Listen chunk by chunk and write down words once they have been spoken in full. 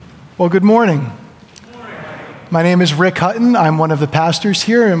Well, good morning. My name is Rick Hutton. I'm one of the pastors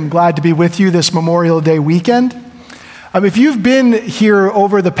here. I'm glad to be with you this Memorial Day weekend. If you've been here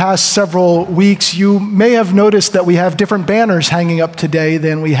over the past several weeks, you may have noticed that we have different banners hanging up today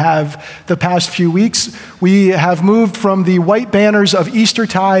than we have the past few weeks. We have moved from the white banners of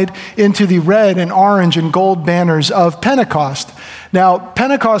Eastertide into the red and orange and gold banners of Pentecost. Now,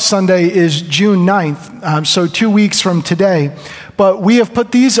 Pentecost Sunday is June 9th, so 2 weeks from today. But we have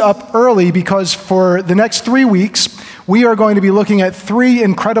put these up early because for the next 3 weeks, we are going to be looking at 3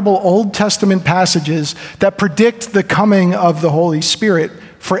 incredible Old Testament passages that predict the coming of the Holy Spirit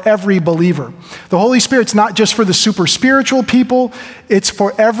for every believer. The Holy Spirit's not just for the super spiritual people, it's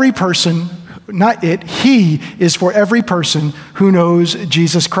for every person, He is for every person who knows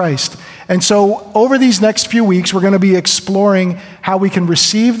Jesus Christ. And so over these next few weeks, we're going to be exploring how we can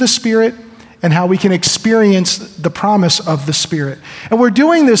receive the Spirit and how we can experience the promise of the Spirit. And we're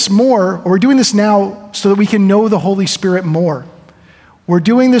doing this now so that we can know the Holy Spirit more. We're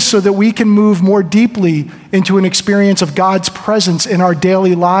doing this so that we can move more deeply into an experience of God's presence in our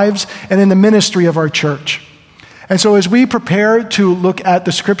daily lives and in the ministry of our church. And so as we prepare to look at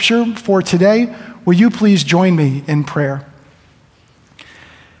the scripture for today, will you please join me in prayer?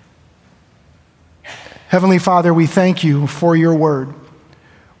 Heavenly Father, we thank you for your word.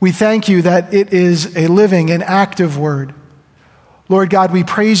 We thank you that it is a living and active word. Lord God, we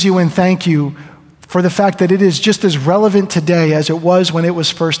praise you and thank you for the fact that it is just as relevant today as it was when it was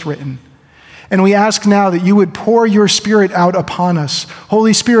first written. And we ask now that you would pour your Spirit out upon us.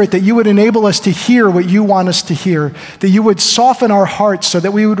 Holy Spirit, that you would enable us to hear what you want us to hear, that you would soften our hearts so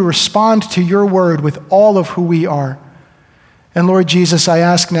that we would respond to your word with all of who we are. And Lord Jesus, I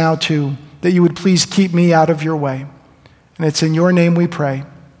ask now too that you would please keep me out of your way. And it's in your name we pray.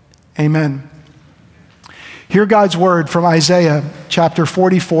 Amen. Hear God's word from Isaiah chapter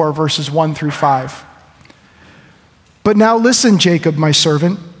 44, verses 1 through 5. But now listen, Jacob, my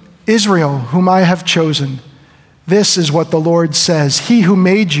servant, Israel, whom I have chosen. This is what the Lord says, He who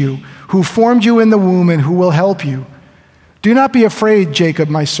made you, who formed you in the womb, and who will help you. Do not be afraid, Jacob,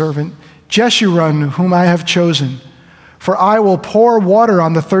 my servant, Jeshurun, whom I have chosen. For I will pour water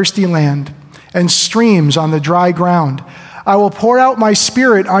on the thirsty land, and streams on the dry ground. I will pour out my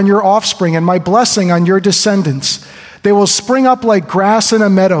Spirit on your offspring and my blessing on your descendants. They will spring up like grass in a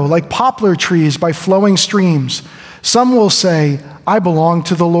meadow, like poplar trees by flowing streams. Some will say, I belong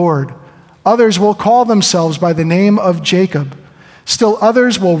to the Lord. Others will call themselves by the name of Jacob. Still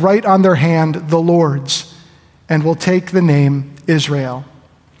others will write on their hand the Lord's, and will take the name Israel.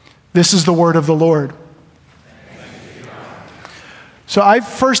 This is the word of the Lord. So I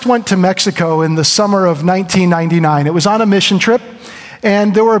first went to Mexico in the summer of 1999. It was on a mission trip,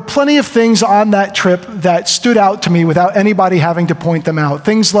 and there were plenty of things on that trip that stood out to me without anybody having to point them out.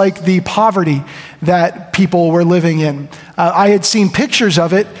 Things like the poverty that people were living in. I had seen pictures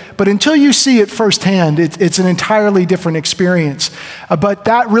of it, but until you see it firsthand, it's an entirely different experience. But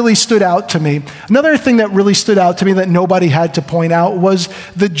that really stood out to me. Another thing that really stood out to me that nobody had to point out was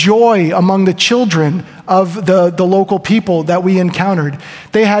the joy among the children of the local people that we encountered.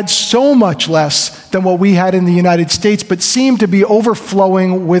 They had so much less than what we had in the United States, but seemed to be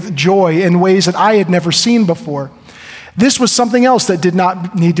overflowing with joy in ways that I had never seen before. This was something else that did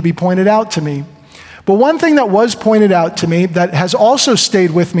not need to be pointed out to me. But one thing that was pointed out to me that has also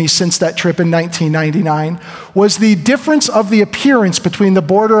stayed with me since that trip in 1999 was the difference of the appearance between the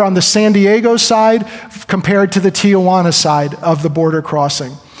border on the San Diego side compared to the Tijuana side of the border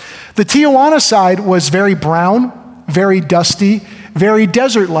crossing. The Tijuana side was very brown, very dusty, very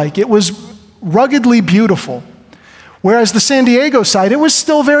desert-like. It was ruggedly beautiful. Whereas the San Diego side, it was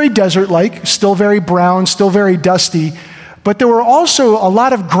still very desert-like, still very brown, still very dusty, but there were also a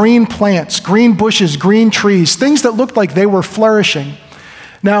lot of green plants, green bushes, green trees, things that looked like they were flourishing.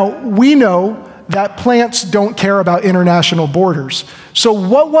 Now, we know that plants don't care about international borders. So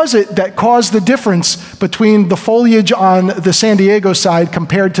what was it that caused the difference between the foliage on the San Diego side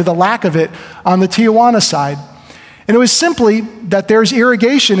compared to the lack of it on the Tijuana side? And it was simply that there's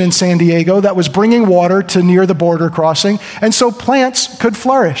irrigation in San Diego that was bringing water to near the border crossing, and so plants could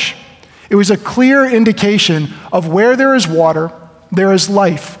flourish. It was a clear indication of where there is water, there is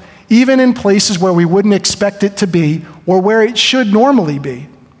life, even in places where we wouldn't expect it to be or where it should normally be.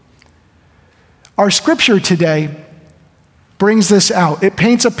 Our scripture today brings this out. It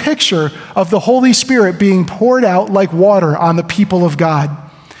paints a picture of the Holy Spirit being poured out like water on the people of God.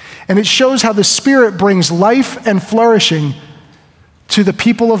 And it shows how the Spirit brings life and flourishing to the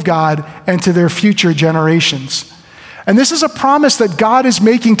people of God and to their future generations. And this is a promise that God is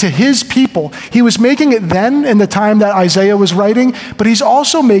making to his people. He was making it then in the time that Isaiah was writing, but he's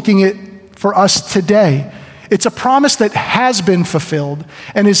also making it for us today. It's a promise that has been fulfilled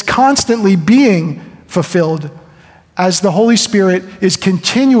and is constantly being fulfilled as the Holy Spirit is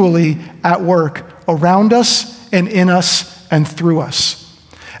continually at work around us and in us and through us.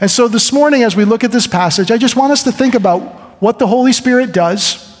 And so this morning, as we look at this passage, I just want us to think about what the Holy Spirit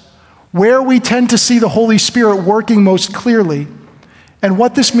does, where we tend to see the Holy Spirit working most clearly, and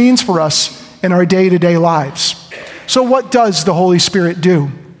what this means for us in our day-to-day lives. So what does the Holy Spirit do?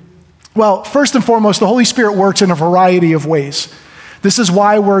 Well, first and foremost, the Holy Spirit works in a variety of ways. This is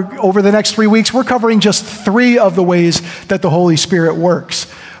why over the next 3 weeks, we're covering just 3 of the ways that the Holy Spirit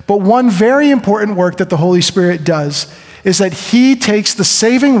works. But one very important work that the Holy Spirit does is that he takes the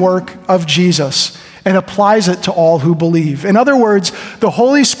saving work of Jesus and applies it to all who believe. In other words, the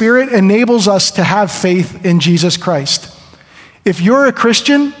Holy Spirit enables us to have faith in Jesus Christ. If you're a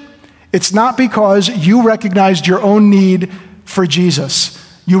Christian, it's not because you recognized your own need for Jesus.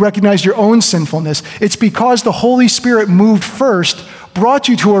 You recognized your own sinfulness. It's because the Holy Spirit moved first, brought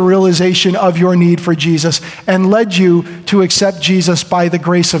you to a realization of your need for Jesus, and led you to accept Jesus by the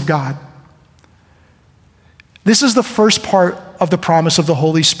grace of God. This is the first part of the promise of the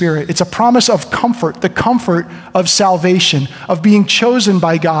Holy Spirit. It's a promise of comfort, the comfort of salvation, of being chosen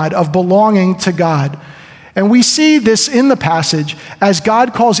by God, of belonging to God. And we see this in the passage as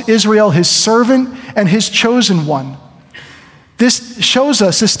God calls Israel his servant and his chosen one. This tells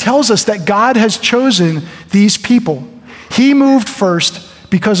us that God has chosen these people. He moved first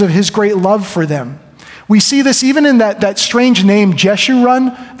because of his great love for them. We see this even in that strange name,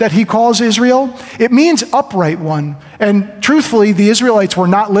 Jeshurun, that he calls Israel. It means upright one. And truthfully, the Israelites were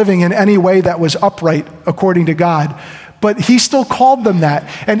not living in any way that was upright according to God. But he still called them that.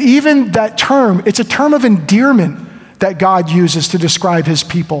 And even that term, it's a term of endearment that God uses to describe his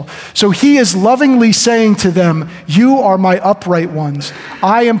people. So he is lovingly saying to them, you are my upright ones.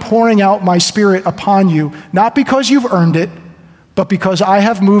 I am pouring out my Spirit upon you, not because you've earned it, but because I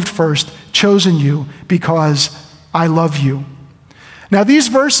have moved first, chosen you, because I love you. Now these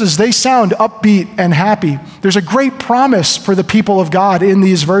verses, they sound upbeat and happy. There's a great promise for the people of God in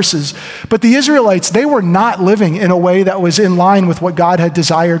these verses. But the Israelites, they were not living in a way that was in line with what God had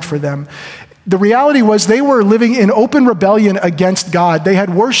desired for them. The reality was they were living in open rebellion against God. They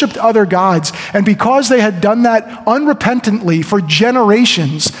had worshiped other gods. And because they had done that unrepentantly for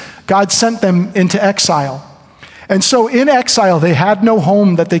generations, God sent them into exile. And so in exile, they had no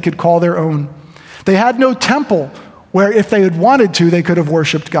home that they could call their own. They had no temple where if they had wanted to, they could have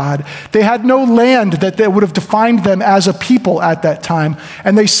worshiped God. They had no land that would have defined them as a people at that time.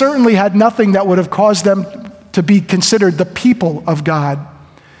 And they certainly had nothing that would have caused them to be considered the people of God.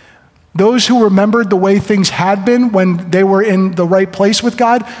 Those who remembered the way things had been when they were in the right place with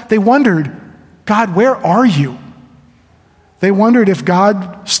God, they wondered, God, where are you? They wondered if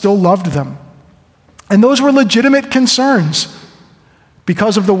God still loved them. And those were legitimate concerns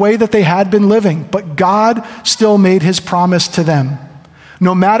because of the way that they had been living. But God still made his promise to them.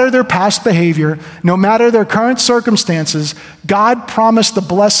 No matter their past behavior, no matter their current circumstances, God promised the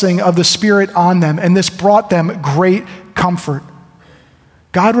blessing of the Spirit on them, and this brought them great comfort.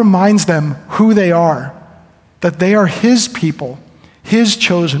 God reminds them who they are, that they are his people, his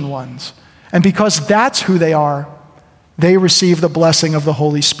chosen ones. And because that's who they are, they receive the blessing of the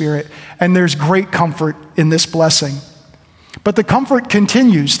Holy Spirit. And there's great comfort in this blessing. But the comfort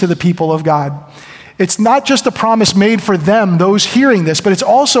continues to the people of God. It's not just a promise made for them, those hearing this, but it's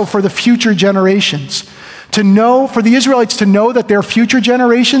also for the future generations. For the Israelites to know that their future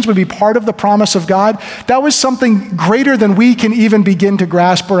generations would be part of the promise of God, that was something greater than we can even begin to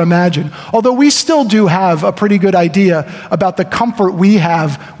grasp or imagine. Although we still do have a pretty good idea about the comfort we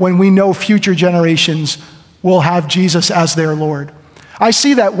have when we know future generations will have Jesus as their Lord. I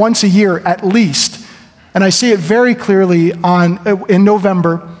see that once a year at least, and I see it very clearly in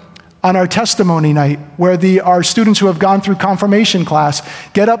November on our testimony night, where our students who have gone through confirmation class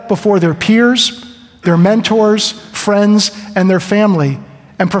get up before their peers, their mentors, friends, and their family,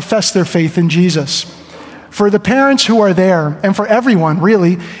 and profess their faith in Jesus. For the parents who are there, and for everyone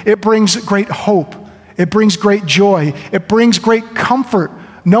really, it brings great hope. It brings great joy. It brings great comfort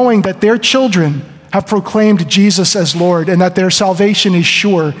knowing that their children have proclaimed Jesus as Lord and that their salvation is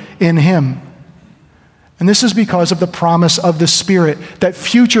sure in him. And this is because of the promise of the Spirit that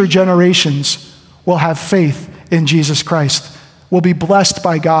future generations will have faith in Jesus Christ, will be blessed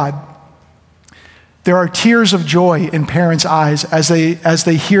by God. There are tears of joy in parents' eyes as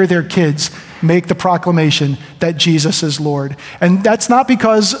they hear their kids make the proclamation that Jesus is Lord. And that's not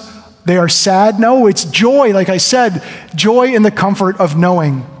because they are sad. No, it's joy, like I said, joy in the comfort of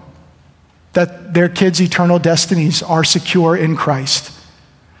knowing that their kids' eternal destinies are secure in Christ.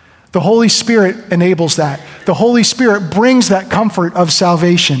 The Holy Spirit enables that. The Holy Spirit brings that comfort of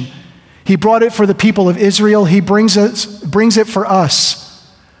salvation. He brought it for the people of Israel. He brings it for us.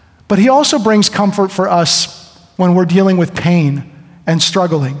 But he also brings comfort for us when we're dealing with pain and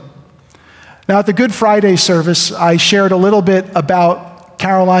struggling. Now, at the Good Friday service, I shared a little bit about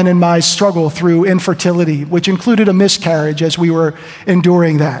Caroline and my struggle through infertility, which included a miscarriage as we were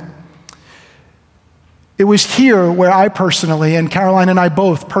enduring that. It was here where I personally, and Caroline and I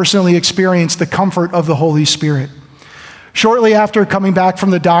both personally experienced the comfort of the Holy Spirit. Shortly after coming back from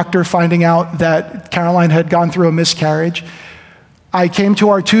the doctor, finding out that Caroline had gone through a miscarriage, I came to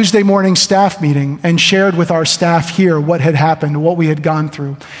our Tuesday morning staff meeting and shared with our staff here what had happened, what we had gone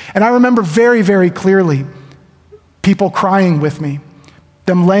through. And I remember very, very clearly people crying with me,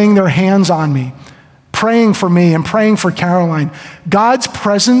 them laying their hands on me, praying for me and praying for Caroline. God's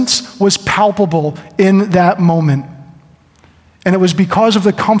presence was palpable in that moment. And it was because of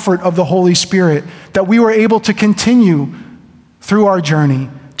the comfort of the Holy Spirit that we were able to continue through our journey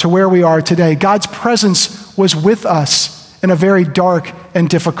to where we are today. God's presence was with us in a very dark and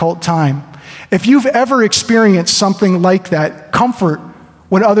difficult time. If you've ever experienced something like that, comfort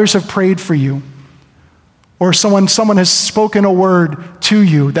when others have prayed for you, or someone has spoken a word to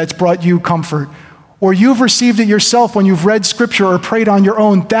you that's brought you comfort, or you've received it yourself when you've read Scripture or prayed on your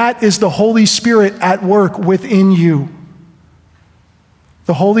own, that is the Holy Spirit at work within you.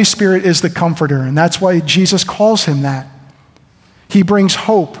 The Holy Spirit is the comforter, and that's why Jesus calls him that. He brings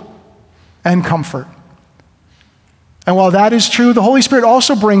hope and comfort. And while that is true, the Holy Spirit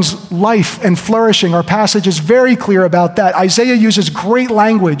also brings life and flourishing. Our passage is very clear about that. Isaiah uses great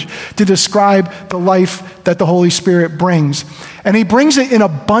language to describe the life that the Holy Spirit brings. And he brings it in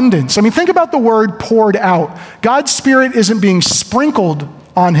abundance. I mean, think about the word poured out. God's Spirit isn't being sprinkled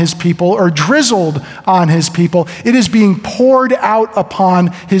on his people or drizzled on his people. It is being poured out upon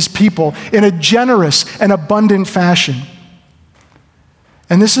his people in a generous and abundant fashion.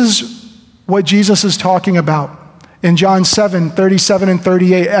 And this is what Jesus is talking about in John 7:37 and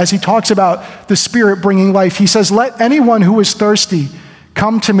 38, as he talks about the Spirit bringing life. He says, "Let anyone who is thirsty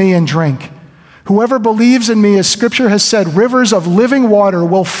come to me and drink. Whoever believes in me, as Scripture has said, rivers of living water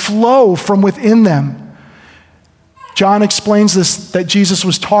will flow from within them." John explains this, that Jesus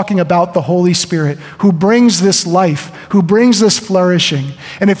was talking about the Holy Spirit, who brings this life, who brings this flourishing.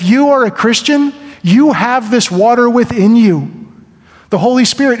 And if you are a Christian, you have this water within you. The Holy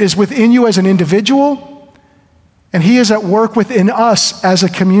Spirit is within you as an individual, and he is at work within us as a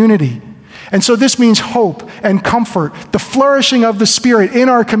community. And so this means hope and comfort, the flourishing of the Spirit in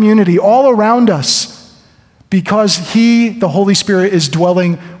our community, all around us, because he, the Holy Spirit, is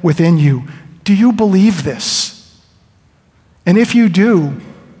dwelling within you. Do you believe this? And if you do,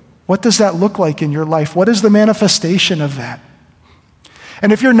 what does that look like in your life? What is the manifestation of that?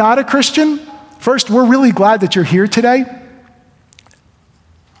 And if you're not a Christian, first, we're really glad that you're here today.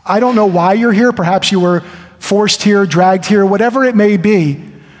 I don't know why you're here. Perhaps you were forced here, dragged here, whatever it may be.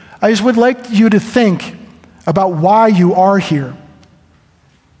 I just would like you to think about why you are here.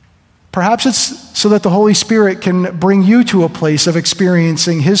 Perhaps it's so that the Holy Spirit can bring you to a place of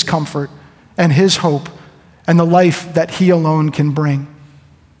experiencing his comfort and his hope and the life that he alone can bring.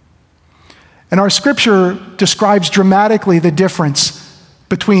 And our scripture describes dramatically the difference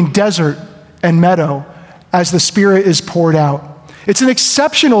between desert and meadow as the Spirit is poured out. It's an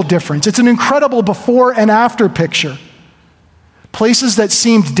exceptional difference. It's an incredible before and after picture. Places that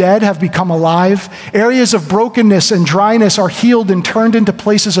seemed dead have become alive. Areas of brokenness and dryness are healed and turned into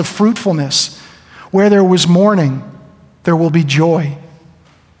places of fruitfulness. Where there was mourning, there will be joy.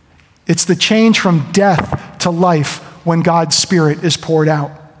 It's the change from death to life when God's Spirit is poured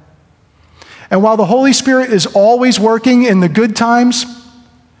out. And while the Holy Spirit is always working in the good times,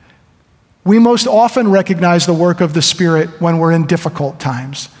 we most often recognize the work of the Spirit when we're in difficult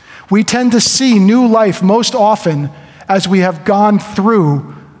times. We tend to see new life most often as we have gone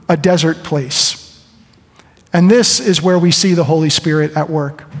through a desert place. And this is where we see the Holy Spirit at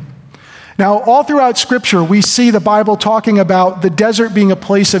work. Now, all throughout Scripture, we see the Bible talking about the desert being a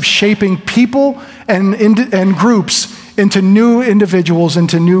place of shaping people and groups into new individuals,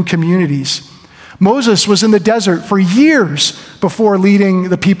 into new communities. Moses was in the desert for years before leading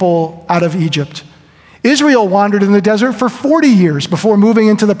the people out of Egypt. Israel wandered in the desert for 40 years before moving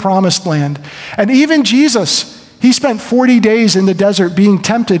into the promised land. And even Jesus, he spent 40 days in the desert being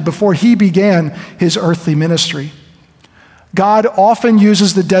tempted before he began his earthly ministry. God often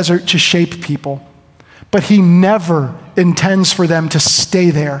uses the desert to shape people, but he never intends for them to stay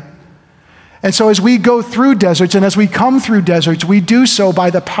there. And so as we go through deserts and as we come through deserts, we do so by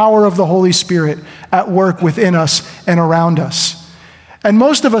the power of the Holy Spirit at work within us and around us. And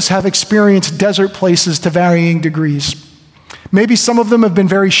most of us have experienced desert places to varying degrees. Maybe some of them have been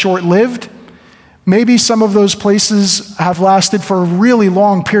very short-lived. Maybe some of those places have lasted for really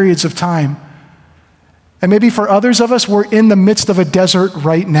long periods of time. And maybe for others of us, we're in the midst of a desert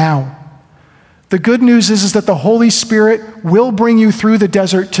right now. The good news is that the Holy Spirit will bring you through the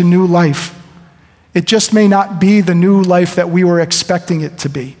desert to new life. It just may not be the new life that we were expecting it to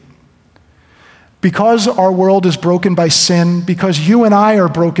be. Because our world is broken by sin, because you and I are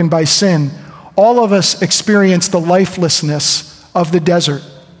broken by sin, all of us experience the lifelessness of the desert.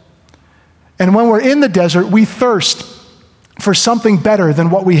 And when we're in the desert, we thirst for something better than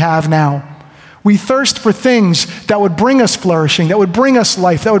what we have now. We thirst for things that would bring us flourishing, that would bring us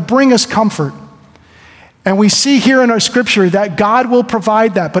life, that would bring us comfort. And we see here in our scripture that God will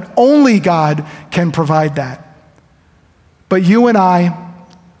provide that, but only God can provide that. But you and I,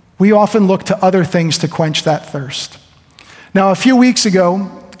 we often look to other things to quench that thirst. Now, a few weeks ago,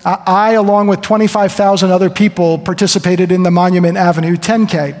 I, along with 25,000 other people, participated in the Monument Avenue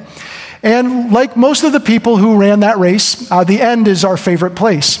 10K. And like most of the people who ran that race, the end is our favorite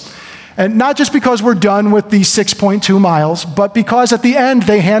place. And not just because we're done with the 6.2 miles, but because at the end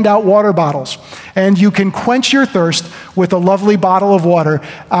they hand out water bottles. And you can quench your thirst with a lovely bottle of water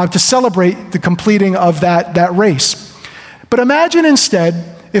to celebrate the completing of that race. But imagine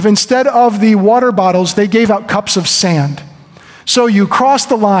if instead of the water bottles, they gave out cups of sand. So you cross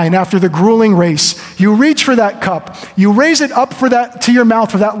the line after the grueling race, you reach for that cup, you raise it up to your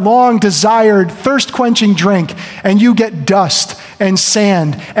mouth for that long desired thirst-quenching drink, and you get dust and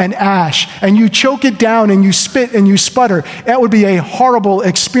sand and ash, and you choke it down and you spit and you sputter. That would be a horrible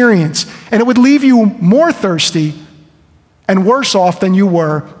experience, and it would leave you more thirsty and worse off than you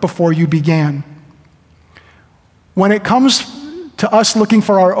were before you began. When it comes to us looking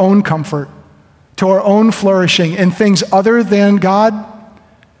for our own comfort, to our own flourishing in things other than God,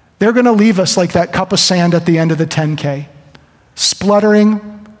 they're going to leave us like that cup of sand at the end of the 10K,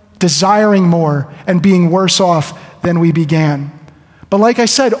 spluttering, desiring more, and being worse off than we began. But like I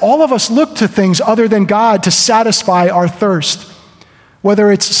said, all of us look to things other than God to satisfy our thirst,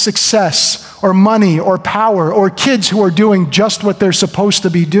 whether it's success or money or power or kids who are doing just what they're supposed to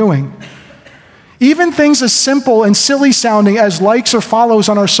be doing. Even things as simple and silly sounding as likes or follows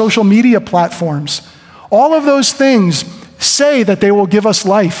on our social media platforms. All of those things say that they will give us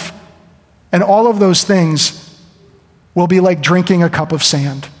life. And all of those things will be like drinking a cup of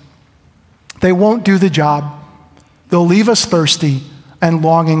sand. They won't do the job. They'll leave us thirsty and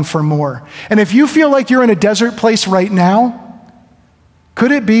longing for more. And if you feel like you're in a desert place right now,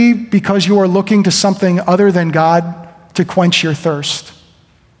 could it be because you are looking to something other than God to quench your thirst?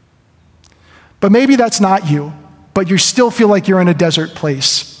 But maybe that's not you, but you still feel like you're in a desert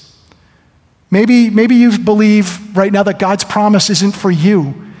place. Maybe you believe right now that God's promise isn't for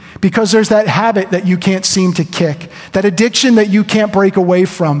you because there's that habit that you can't seem to kick, that addiction that you can't break away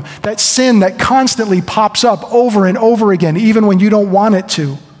from, that sin that constantly pops up over and over again, even when you don't want it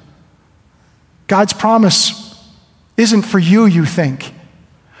to. God's promise isn't for you, you think.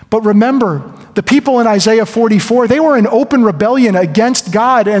 But remember, the people in Isaiah 44, they were in open rebellion against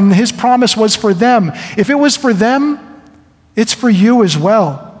God, and his promise was for them. If it was for them, it's for you as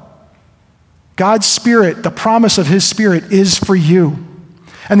well. God's Spirit, the promise of his Spirit, is for you.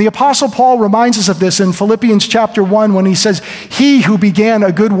 And the Apostle Paul reminds us of this in Philippians chapter 1 when he says, "He who began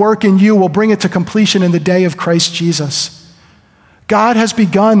a good work in you will bring it to completion in the day of Christ Jesus." God has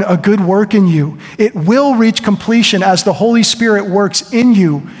begun a good work in you. It will reach completion as the Holy Spirit works in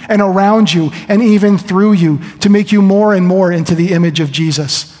you and around you and even through you to make you more and more into the image of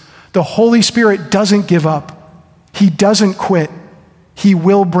Jesus. The Holy Spirit doesn't give up. He doesn't quit. He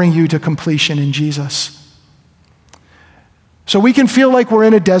will bring you to completion in Jesus. So we can feel like we're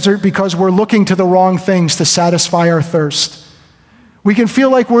in a desert because we're looking to the wrong things to satisfy our thirst. We can feel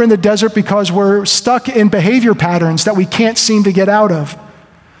like we're in the desert because we're stuck in behavior patterns that we can't seem to get out of.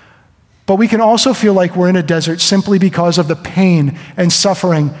 But we can also feel like we're in a desert simply because of the pain and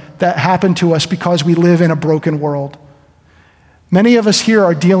suffering that happen to us because we live in a broken world. Many of us here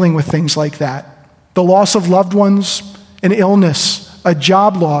are dealing with things like that. The loss of loved ones, an illness, a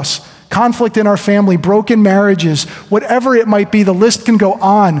job loss, conflict in our family, broken marriages, whatever it might be, the list can go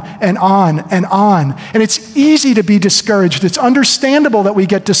on and on and on. And it's easy to be discouraged. It's understandable that we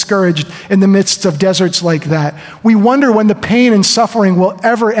get discouraged in the midst of deserts like that. We wonder when the pain and suffering will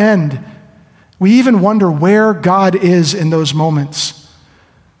ever end. We even wonder where God is in those moments.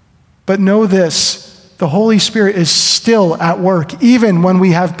 But know this, The Holy Spirit is still at work, even when we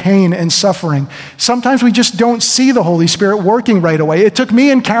have pain and suffering. Sometimes we just don't see the Holy Spirit working right away. It took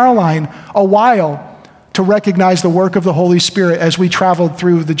me and Caroline a while to recognize the work of the Holy Spirit as we traveled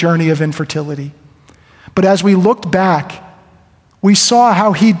through the journey of infertility. But as we looked back, we saw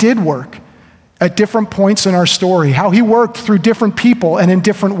how he did work at different points in our story, how he worked through different people and in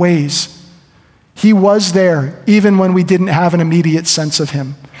different ways. He was there even when we didn't have an immediate sense of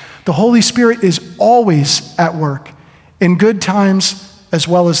him. The Holy Spirit is always at work, in good times as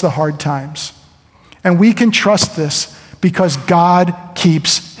well as the hard times. And we can trust this because God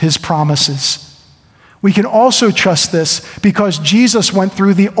keeps his promises. We can also trust this because Jesus went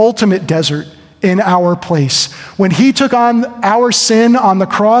through the ultimate desert in our place. When he took on our sin on the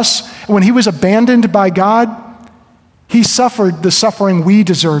cross, when he was abandoned by God, he suffered the suffering we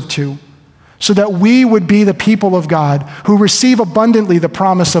deserve to, so that we would be the people of God who receive abundantly the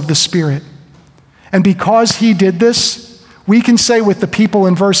promise of the Spirit. And because he did this, we can say with the people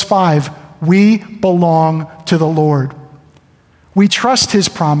in verse 5, we belong to the Lord. We trust his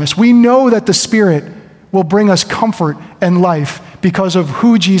promise. We know that the Spirit will bring us comfort and life because of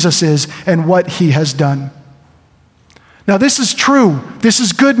who Jesus is and what he has done. Now, this is true. This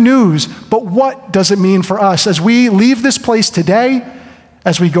is good news. But what does it mean for us as we leave this place today,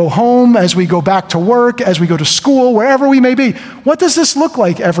 as we go home, as we go back to work, as we go to school, wherever we may be? What does this look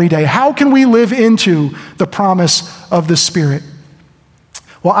like every day? How can we live into the promise of the Spirit?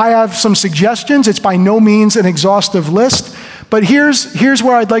 Well, I have some suggestions. It's by no means an exhaustive list, but here's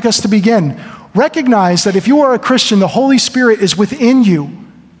where I'd like us to begin. Recognize that if you are a Christian, the Holy Spirit is within you.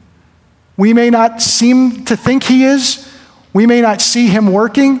 We may not seem to think he is. We may not see him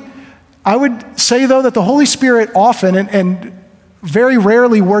working. I would say, though, that the Holy Spirit often and very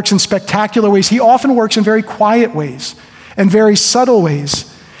rarely works in spectacular ways. He often works in very quiet ways and very subtle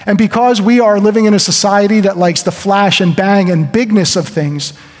ways. And because we are living in a society that likes the flash and bang and bigness of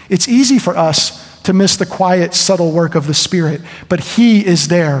things, it's easy for us to miss the quiet, subtle work of the Spirit. But he is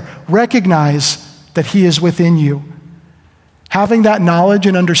there. Recognize that he is within you. Having that knowledge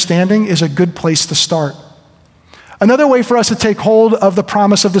and understanding is a good place to start. Another way for us to take hold of the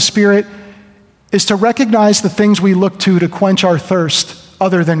promise of the Spirit is to recognize the things we look to quench our thirst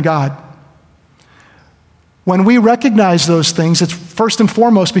other than God. When we recognize those things, it's first and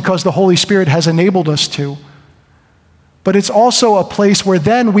foremost because the Holy Spirit has enabled us to. But it's also a place where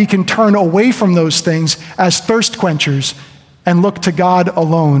then we can turn away from those things as thirst quenchers and look to God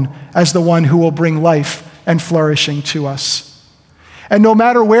alone as the one who will bring life and flourishing to us. And no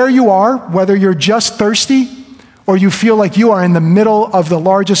matter where you are, whether you're just thirsty or you feel like you are in the middle of the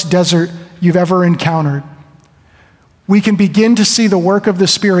largest desert you've ever encountered, we can begin to see the work of the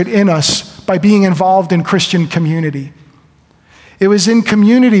Spirit in us by being involved in Christian community. It was in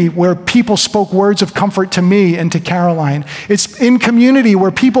community where people spoke words of comfort to me and to Caroline. It's in community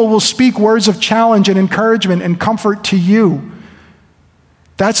where people will speak words of challenge and encouragement and comfort to you.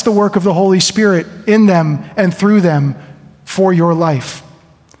 That's the work of the Holy Spirit in them and through them for your life.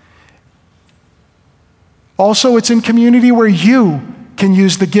 Also, it's in community where you can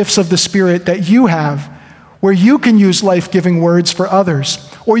use the gifts of the Spirit that you have, where you can use life-giving words for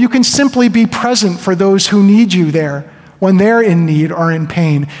others, or you can simply be present for those who need you there when they're in need or in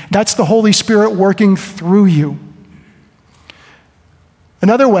pain. That's the Holy Spirit working through you.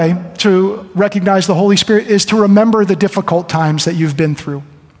 Another way to recognize the Holy Spirit is to remember the difficult times that you've been through.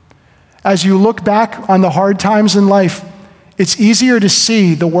 As you look back on the hard times in life, it's easier to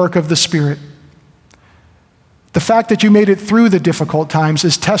see the work of the Spirit. The fact that you made it through the difficult times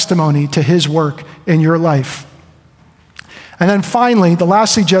is testimony to his work in your life. And then finally, the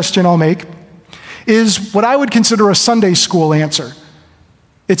last suggestion I'll make is what I would consider a Sunday school answer.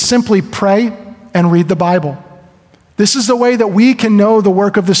 It's simply pray and read the Bible. This is the way that we can know the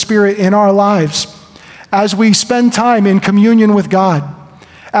work of the Spirit in our lives. As we spend time in communion with God,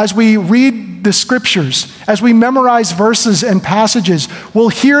 as we read the scriptures, as we memorize verses and passages, we'll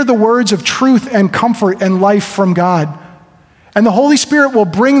hear the words of truth and comfort and life from God. And the Holy Spirit will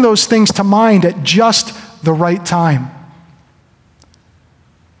bring those things to mind at just the right time.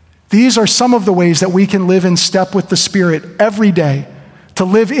 These are some of the ways that we can live in step with the Spirit every day to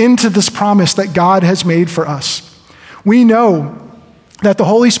live into this promise that God has made for us. We know that the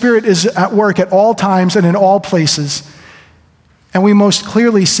Holy Spirit is at work at all times and in all places, and we most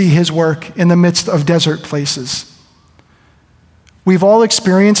clearly see his work in the midst of desert places. We've all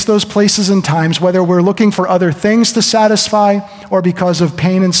experienced those places and times, whether we're looking for other things to satisfy or because of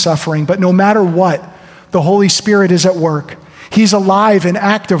pain and suffering. But no matter what, the Holy Spirit is at work. He's alive and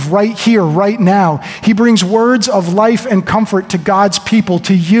active right here, right now. He brings words of life and comfort to God's people,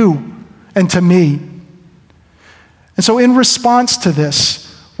 to you and to me. And so in response to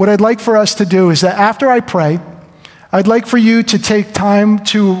this, what I'd like for us to do is that after I pray, I'd like for you to take time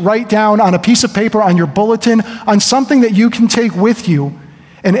to write down on a piece of paper, on your bulletin, on something that you can take with you,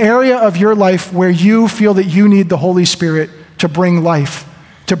 an area of your life where you feel that you need the Holy Spirit to bring life,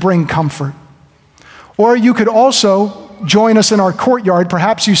 to bring comfort. Or you could also join us in our courtyard.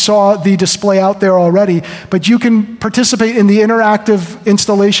 Perhaps you saw the display out there already, but you can participate in the interactive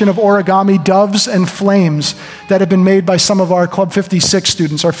installation of origami doves and flames that have been made by some of our Club 56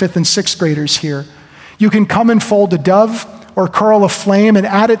 students, our 5th and 6th graders here. You can come and fold a dove or curl a flame and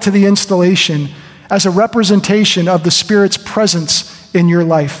add it to the installation as a representation of the Spirit's presence in your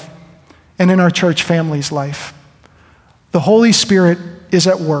life and in our church family's life. The Holy Spirit is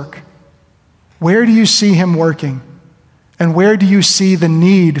at work. Where do you see him working? And where do you see the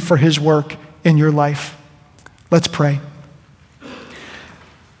need for his work in your life? Let's pray.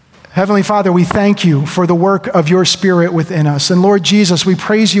 Heavenly Father, we thank you for the work of your Spirit within us. And Lord Jesus, we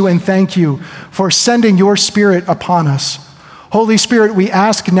praise you and thank you for sending your Spirit upon us. Holy Spirit, we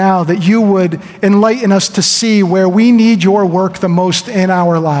ask now that you would enlighten us to see where we need your work the most in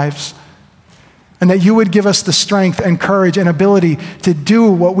our lives, and that you would give us the strength and courage and ability to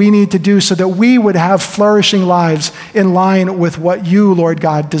do what we need to do so that we would have flourishing lives in line with what you, Lord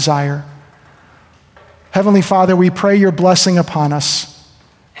God, desire. Heavenly Father, we pray your blessing upon us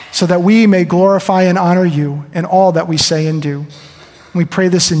so that we may glorify and honor you in all that we say and do. We pray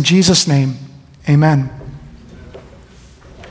this in Jesus' name. Amen.